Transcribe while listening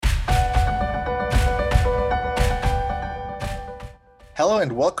Hello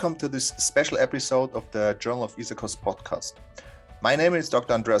and welcome to this special episode of the Journal of Isakos podcast. My name is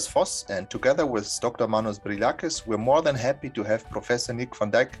Dr. Andreas Voss, and together with Dr. Manos Brilakis, we're more than happy to have Professor Nick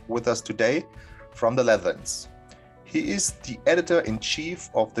van Dijk with us today from the Netherlands. He is the editor-in-chief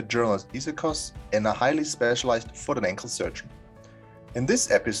of the Journal of Isakos and a highly specialized foot and ankle surgeon. In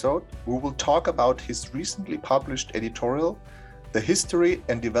this episode, we will talk about his recently published editorial, the history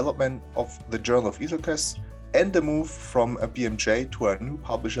and development of the Journal of Isakos, and the move from a BMJ to a new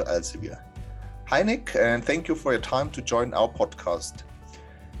publisher, Elsevier. Hi Nick, and thank you for your time to join our podcast.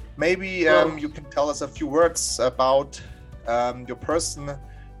 Maybe you can tell us a few words about your person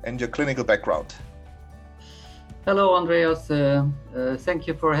and your clinical background. Hello Andreas, thank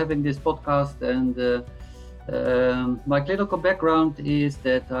you for having this podcast. And my clinical background is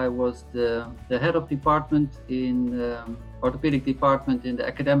that I was the head of department in orthopedic department in the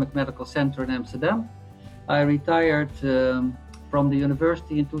Academic Medical Center in Amsterdam. I retired from the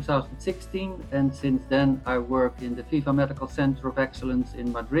university in 2016, and since then I work in the FIFA Medical Center of Excellence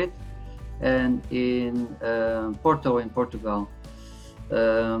in Madrid and in Porto in Portugal.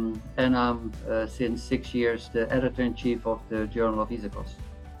 And I'm since 6 years the editor-in-chief of the Journal of Isakos.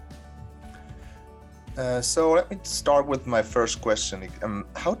 So let me start with my first question.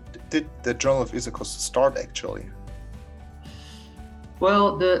 How did the Journal of Isakos start actually?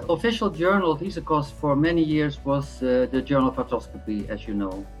 Well, the official Journal of Isakos for many years was the Journal of Arthroscopy, as you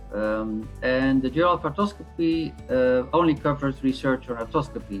know. And the Journal of Arthroscopy only covers research on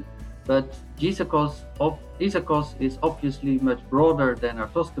arthroscopy. But Isakos is obviously much broader than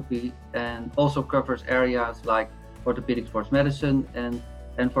arthroscopy and also covers areas like orthopedic sports medicine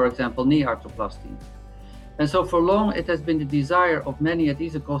and for example, knee arthroplasty. And so for long, it has been the desire of many at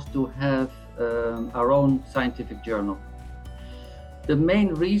Isakos to have our own scientific journal. The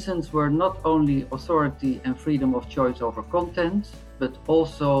main reasons were not only authority and freedom of choice over content, but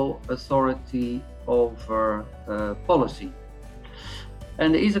also authority over policy.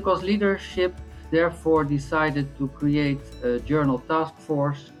 And the Isakos leadership therefore decided to create a journal task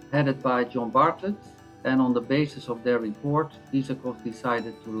force headed by John Bartlett, and on the basis of their report, Isakos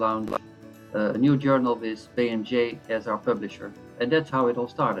decided to launch a new journal with BMJ as our publisher. And that's how it all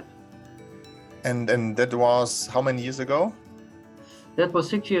started. And that was how many years ago? That was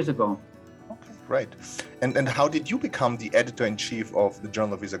 6 years ago. Okay, great. And how did you become the editor-in-chief of the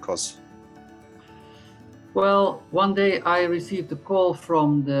Journal of Isakos? Well, one day I received a call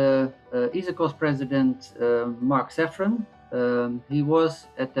from the Isakos president, Mark Safran. He was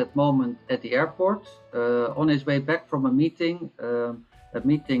at that moment at the airport on his way back from a meeting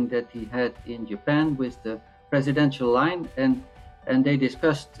that he had in Japan with the presidential line, and they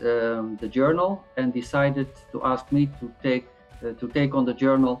discussed the journal and decided to ask me to take on the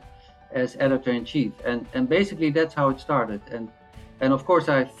journal as editor-in-chief. And basically that's how it started. And of course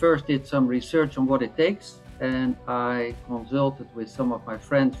I first did some research on what it takes, and I consulted with some of my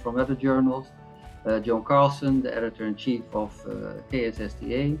friends from other journals, John Carlson, the editor-in-chief of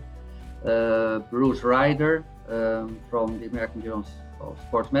KSSTA, Bruce Ryder from the American Journal of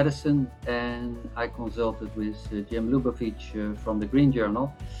Sports Medicine, and I consulted with Jim Lubavitch from the Green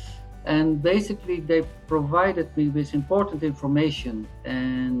Journal. And basically they provided me with important information,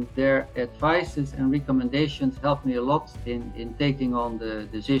 and their advices and recommendations helped me a lot in taking on the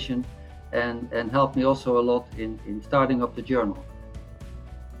decision and helped me also a lot in starting up the journal.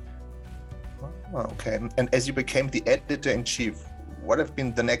 Okay, and as you became the editor-in-chief, what have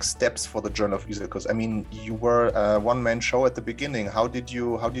been the next steps for the Journal of Isakos? I mean, you were a one-man show at the beginning. How did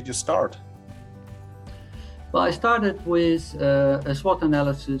you start? Well, I started with a SWOT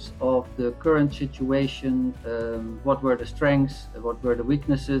analysis of the current situation, what were the strengths, what were the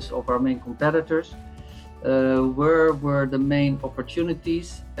weaknesses of our main competitors, where were the main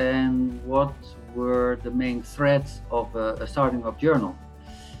opportunities, and what were the main threats of a starting up journal.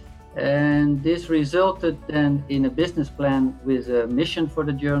 And this resulted then in a business plan with a mission for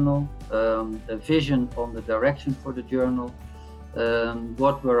the journal, a vision on the direction for the journal,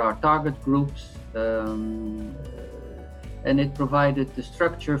 what were our target groups, and it provided the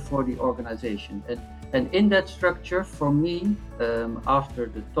structure for the organization. And in that structure, for me, after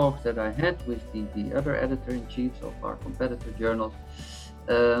the talks that I had with the other editor-in-chiefs of our competitor journals,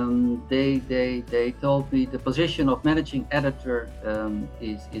 they told me the position of managing editor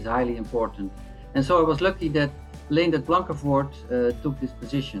is highly important. And so I was lucky that Leendert Blankenvoort took this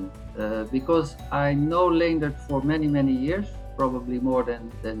position because I know Leendert for many years, probably more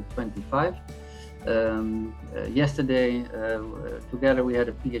than 25. Yesterday, together we had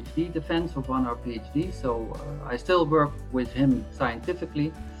a PhD defense of our PhD, so I still work with him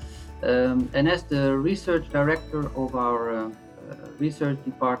scientifically. And as the research director of our research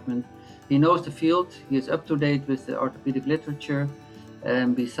department. He knows the field, he is up to date with the orthopedic literature,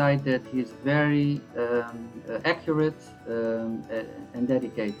 and beside that he is very accurate and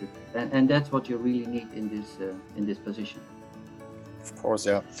dedicated, and that's what you really need in this position. Of course,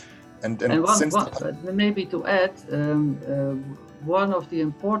 yeah. And maybe to add, one of the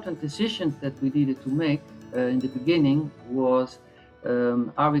important decisions that we needed to make in the beginning was,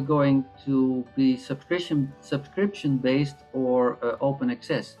 are we going to be subscription based or open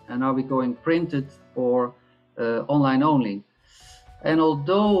access, and are we going printed or online only? And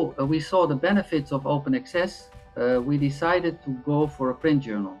although we saw the benefits of open access, we decided to go for a print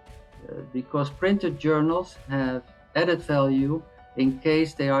journal because printed journals have added value in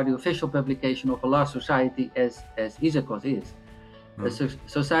case they are the official publication of a large society as ISAKOS is. A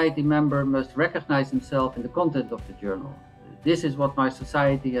society member must recognize himself in the content of the journal. This is what my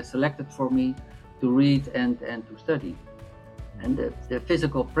society has selected for me to read and to study. And the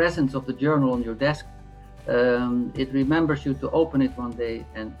physical presence of the journal on your desk, it remembers you to open it one day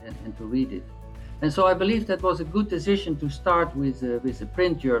and to read it. And so I believe that was a good decision to start with a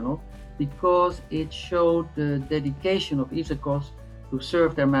print journal, because it showed the dedication of ISAKOS to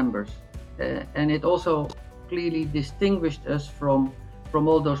serve their members. And it also clearly distinguished us from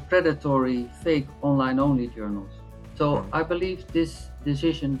all those predatory, fake online-only journals. So I believe this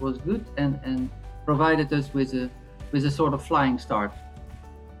decision was good and provided us with a sort of flying start.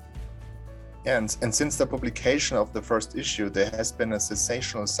 Yeah, and since the publication of the first issue, there has been a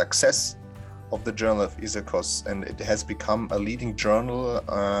sensational success of the Journal of ISAKOS, and it has become a leading journal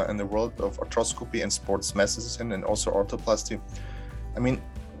in the world of arthroscopy and sports medicine and also orthoplasty. I mean,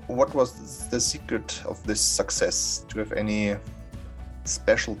 what was the secret of this success? Do you have any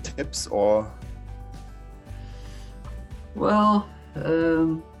special tips or? Well,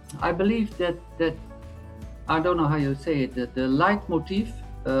 I believe that I don't know how you say it, that the leitmotif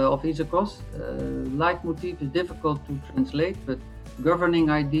of ISAKOS, leitmotif is difficult to translate, but governing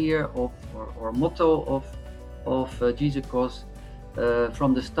idea of or motto of ISAKOS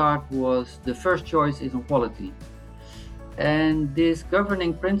from the start was the first choice is on quality. And this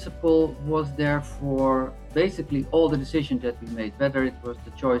governing principle was there for basically all the decisions that we made, whether it was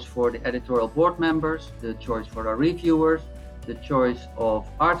the choice for the editorial board members, the choice for our reviewers, the choice of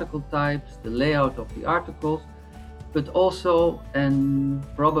article types, the layout of the articles, but also, and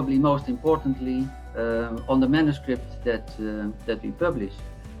probably most importantly, on the manuscripts that we publish.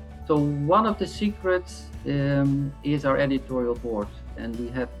 So one of the secrets is our editorial board, and we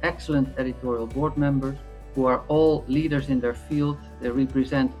have excellent editorial board members who are all leaders in their field. They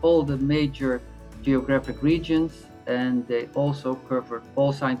represent all the major geographic regions, and they also cover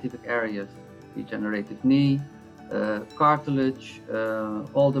all scientific areas: regenerative knee, cartilage,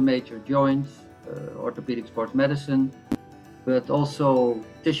 all the major joints, orthopedic sports medicine, but also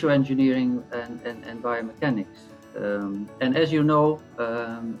tissue engineering and biomechanics. And as you know,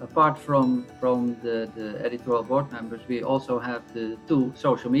 apart from the editorial board members, we also have the two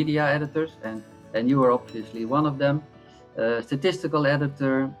social media editors, and you are obviously one of them, a statistical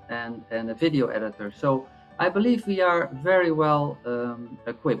editor and a video editor. So I believe we are very well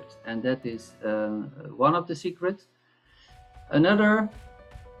equipped, and that is one of the secrets. Another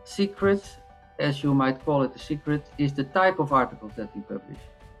secret, as you might call it a secret, is the type of articles that we publish.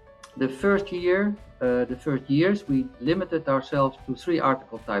 The first years, we limited ourselves to 3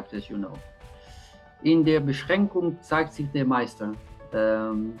 article types, as you know. In der Beschränkung zeigt sich der Meister.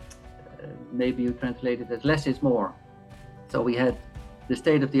 Maybe you translate it as less is more. So we had the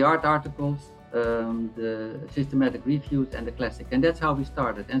state-of-the-art articles, the systematic reviews, and the classic. And that's how we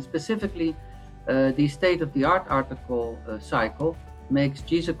started. And specifically, the state-of-the-art article cycle makes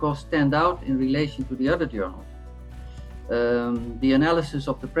ISAKOS stand out in relation to the other journals. The analysis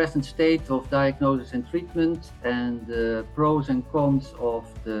of the present state of diagnosis and treatment, and the pros and cons of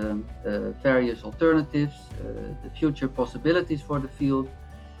the various alternatives, the future possibilities for the field,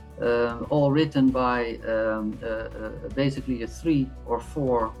 all written by basically a 3 or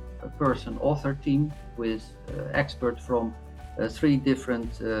 4 person author team with experts from 3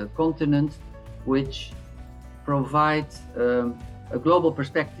 different continents, which provide a global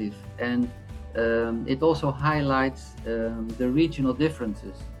perspective, and it also highlights the regional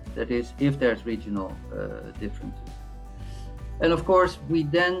differences, that is, if there's regional differences. And of course, we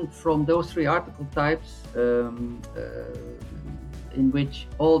then, from those 3 article types, in which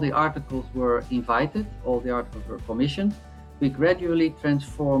all the articles were invited, all the articles were commissioned, we gradually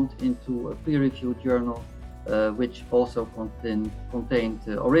transformed into a peer-reviewed journal, which also contained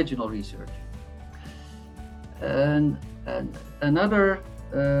original research. And another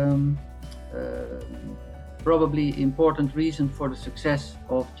probably important reason for the success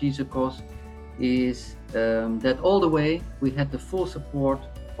of JISAKOS is that all the way we had the full support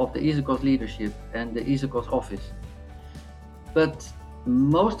of the JISAKOS leadership and the JISAKOS office. But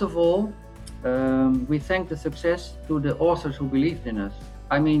most of all, we thank the success to the authors who believed in us.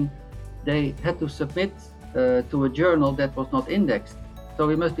 I mean, they had to submit to a journal that was not indexed. So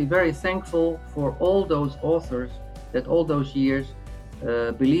we must be very thankful for all those authors that all those years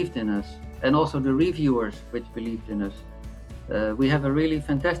believed in us, and also the reviewers which believed in us. We have a really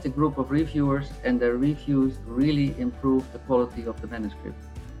fantastic group of reviewers, and their reviews really improved the quality of the manuscript.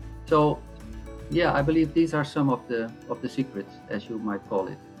 So, yeah, I believe these are some of the secrets, as you might call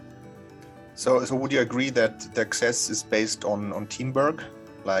it. So would you agree that the success is based on teamwork,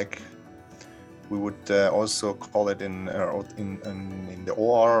 like we would also call it in the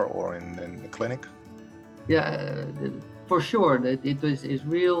OR or in the clinic? Yeah, for sure. That it is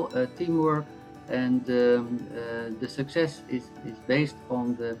real teamwork, and the success is based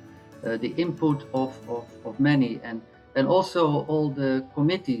on the input of many, and also all the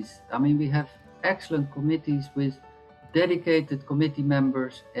committees. I mean, we have excellent committees with dedicated committee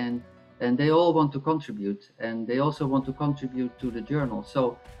members, and they all want to contribute, and they also want to contribute to the journal.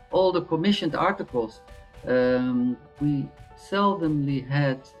 So all the commissioned articles, we seldomly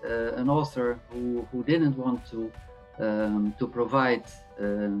had an author who didn't want to provide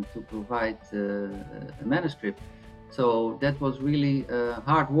a manuscript. So that was really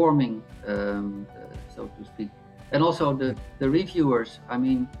heartwarming, so to speak. And also the reviewers. I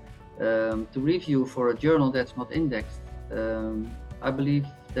mean, to review for a journal that's not indexed, I believe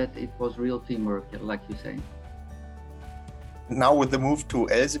that it was real teamwork, like you say. Now with the move to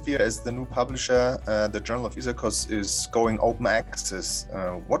Elsevier as the new publisher, the Journal of JISAKOS is going open access.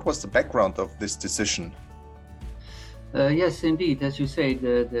 What was the background of this decision? Yes, indeed. As you say,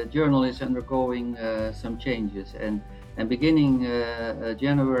 the journal is undergoing some changes, and beginning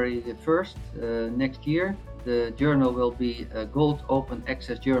January 1st next year, the journal will be a gold open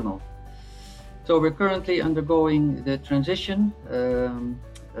access journal. So we're currently undergoing the transition,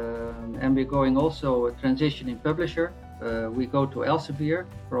 and we're going also a transition in publisher. We go to Elsevier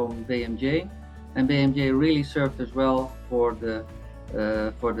from BMJ, and BMJ really served us well for the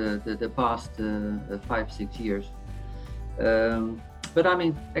past 5-6 years. But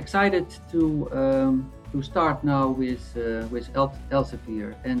I'm excited to start now with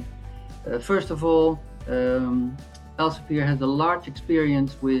Elsevier. And first of all, Elsevier has a large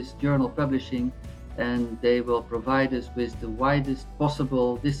experience with journal publishing, and they will provide us with the widest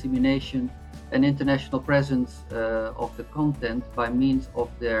possible dissemination and international presence of the content by means of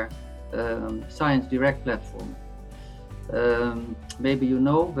their Science Direct platform. Maybe you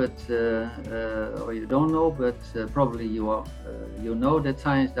know, but or you don't know, but probably you know that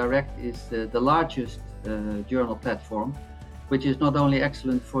Science Direct is the largest journal platform, which is not only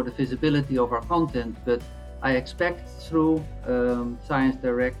excellent for the visibility of our content, but I expect through Science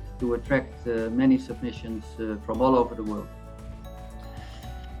Direct to attract many submissions from all over the world.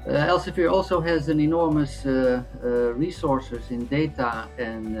 Elsevier also has an enormous resources in data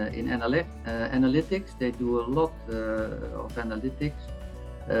and in analytics. They do a lot of analytics,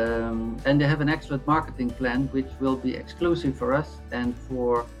 and they have an excellent marketing plan which will be exclusive for us and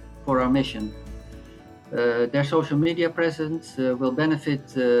for our mission. Their social media presence will benefit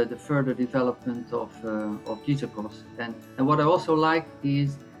the further development of JISAKOS. And what I also like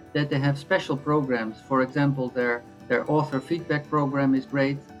is that they have special programs. For example, their author feedback program is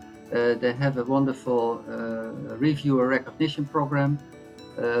great. They have a wonderful reviewer recognition program.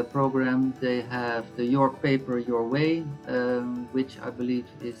 They have the York paper Your Way, which I believe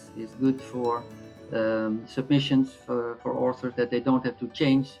is good for submissions for authors, that they don't have to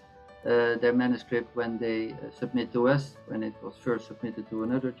change their manuscript when they submit to us, when it was first submitted to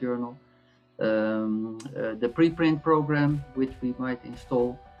another journal. The preprint program, which we might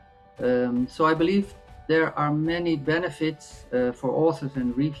install. So I believe there are many benefits for authors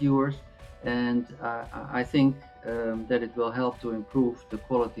and reviewers, and I think that it will help to improve the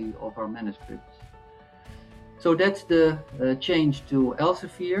quality of our manuscripts. So that's the change to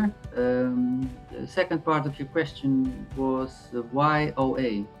Elsevier. The second part of your question was why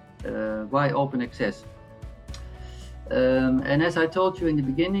OA, why open access? And as I told you in the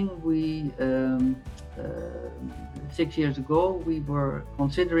beginning, we 6 years ago we were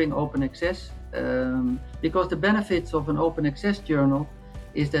considering open access because the benefits of an open access journal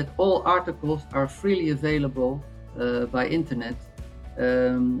is that all articles are freely available by internet,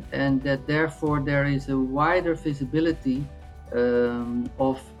 and that therefore there is a wider visibility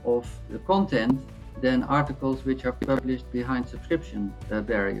of the content than articles which are published behind subscription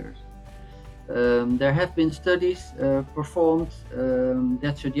barriers. There have been studies performed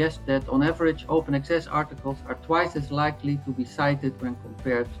that suggest that on average open access articles are twice as likely to be cited when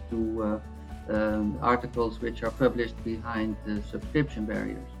compared to articles which are published behind subscription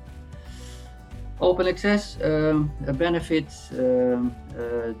barriers. Open access benefits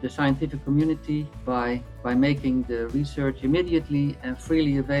the scientific community by making the research immediately and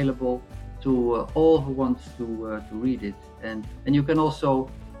freely available to all who want to read it. And you can also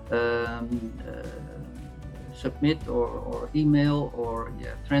submit or email or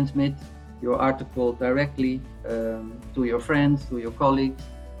transmit your article directly to your friends, to your colleagues.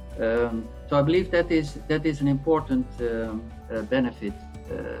 So I believe that is an important benefit.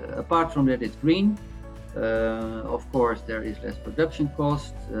 Apart from that, it's green. Of course, there is less production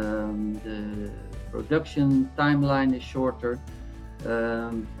cost. The production timeline is shorter.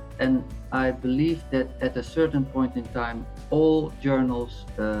 And I believe that at a certain point in time, all journals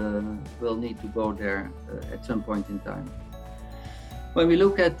will need to go there at some point in time. When we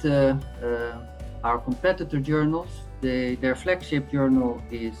look at our competitor journals, their flagship journal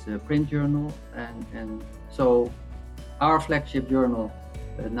is a print journal, and so our flagship journal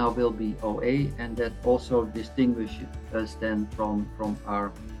now will be OA, and that also distinguishes us then from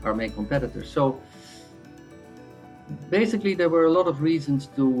our main competitors. So basically, there were a lot of reasons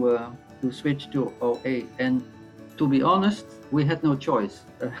to switch to OA, and to be honest, we had no choice.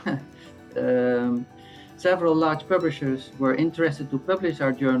 Several large publishers were interested to publish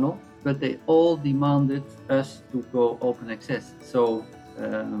our journal, but they all demanded us to go open access. So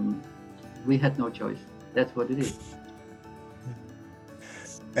we had no choice. That's what it is.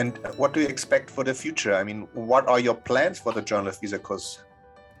 And what do you expect for the future? I mean, what are your plans for the Journal of ISAKOS?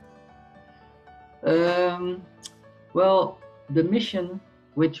 Well, the mission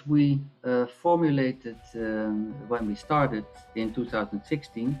which we formulated when we started in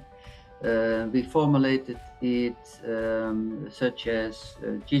 2016, we formulated it such as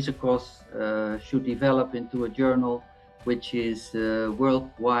ISAKOS should develop into a journal which is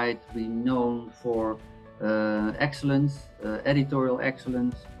worldwide renowned for excellence, editorial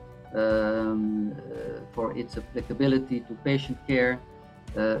excellence, for its applicability to patient care,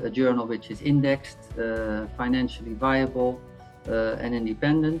 a journal which is indexed, financially viable and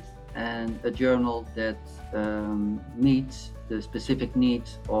independent, and a journal that meets the specific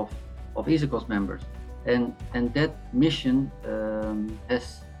needs of ISAKOS members. And that mission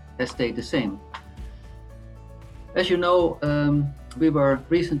has stayed the same. As you know, we were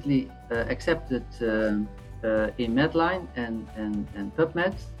recently accepted in Medline and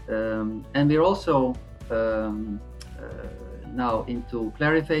PubMed, and we're also now into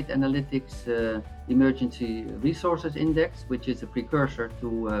Clarivate Analytics Emergency Resources Index, which is a precursor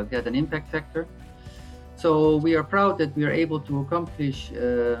to get an impact factor. So we are proud that we are able to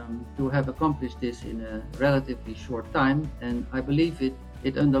have accomplished this in a relatively short time, and I believe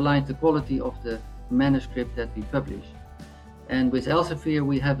it underlines the quality of the manuscript that we publish. And with Elsevier,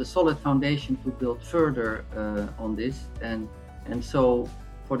 we have a solid foundation to build further on this, and so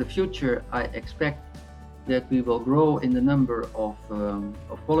for the future, I expect that we will grow in the number of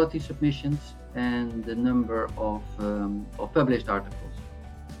quality submissions and the number of published articles.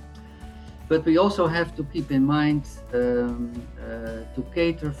 But we also have to keep in mind to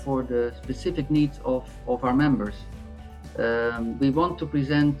cater for the specific needs of our members. We want to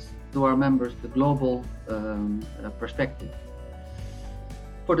present to our members the global perspective.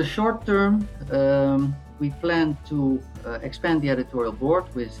 For the short term, we plan to expand the editorial board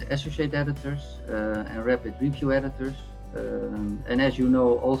with associate editors and rapid review editors, and as you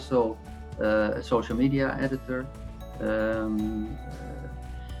know, also a social media editor.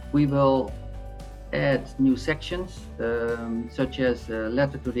 We will add new sections, such as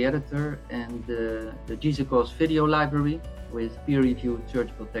letter to the editor and the ISAKOS video library with peer-reviewed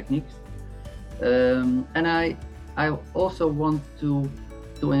surgical techniques. And I also want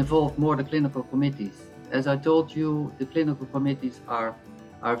to involve more the clinical committees. As I told you, the clinical committees are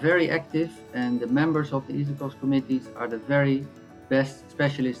very active, and the members of the ISAKOS committees are the very best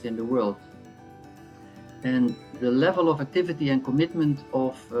specialists in the world. And the level of activity and commitment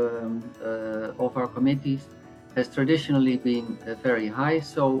of our committees has traditionally been very high.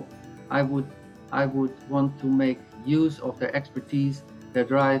 So I would want to make use of their expertise, their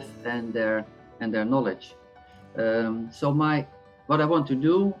drive, and their knowledge. What I want to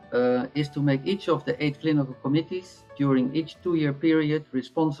do is to make each of the 8 clinical committees during each 2-year period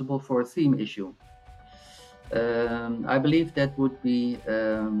responsible for a theme issue. I believe that would be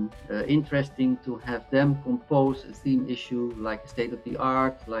interesting to have them compose a theme issue like a state of the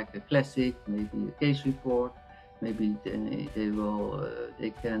art, like a classic, maybe a case report. Maybe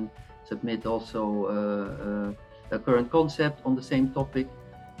they can submit also a current concept on the same topic.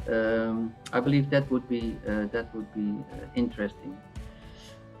 I believe that would be interesting.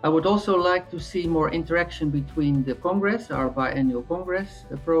 I would also like to see more interaction between the Congress, our biannual Congress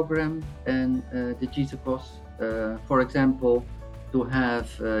program, and the GISAKOS. For example, to have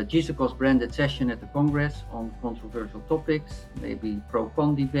a GISAKOS branded session at the Congress on controversial topics, maybe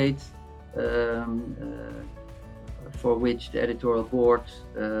pro-con debates, for which the editorial board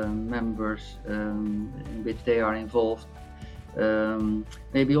members, in which they are involved.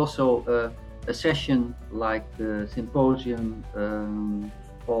 Maybe also a session like the symposium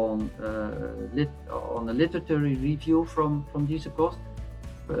on a literary review from GISAKOS,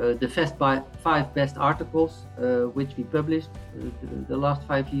 the 5 best articles which we published the last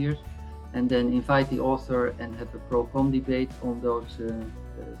 5 years, and then invite the author and have a pro-con debate on those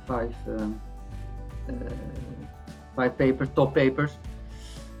 5 top papers.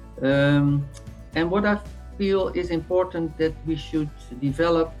 And what I feel is important, that we should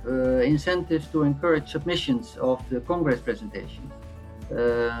develop incentives to encourage submissions of the Congress presentations.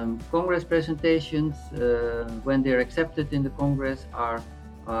 Congress presentations, when they're accepted in the Congress, are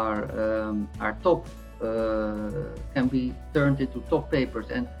top, can be turned into top papers,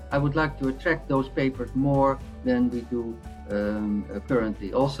 and I would like to attract those papers more than we do currently.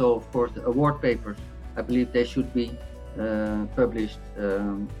 Also, of course, the award papers, I believe they should be published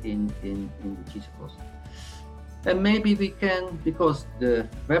in the GISAKOS. And maybe we can, because the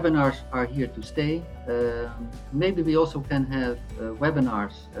webinars are here to stay, maybe we also can have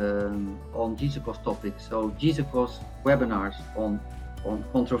webinars on GISAKOS topics. So GISAKOS webinars on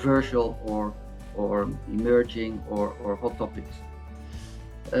controversial or emerging or hot topics.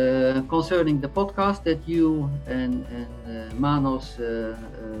 Concerning the podcast that you and Manos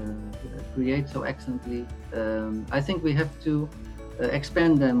create so excellently, I think we have to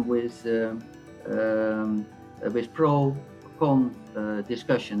expand them with pro-con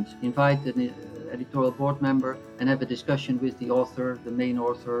discussions. Invite an editorial board member and have a discussion with the author, the main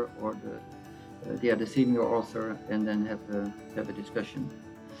author, or the senior author, and then have a discussion.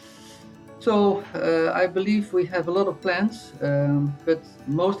 So I believe we have a lot of plans, but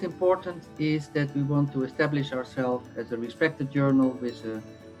most important is that we want to establish ourselves as a respected journal with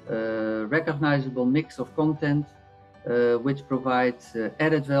a recognizable mix of content, which provides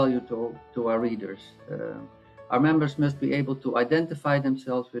added value to our readers. Our members must be able to identify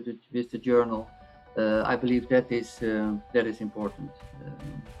themselves with the journal. I believe that is important.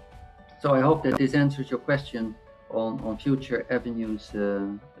 So I hope that this answers your question on future avenues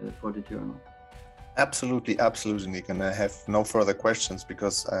for the journal. Absolutely, Nick. And I have no further questions,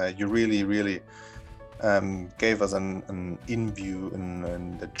 because you really gave us an in-view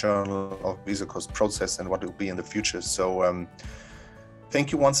in the Journal of GISAKOS process and what it will be in the future. So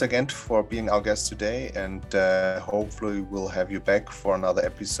thank you once again for being our guest today, and hopefully we'll have you back for another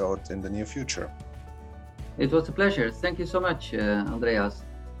episode in the near future. It was a pleasure. Thank you so much, Andreas.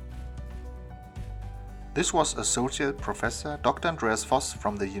 This was Associate Professor Dr. Andreas Voss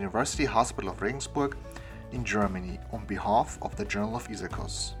from the University Hospital of Regensburg in Germany on behalf of the Journal of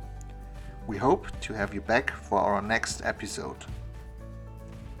GISAKOS. We hope to have you back for our next episode.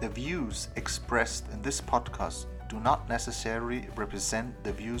 The views expressed in this podcast do not necessarily represent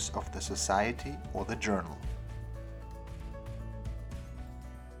the views of the Society or the Journal.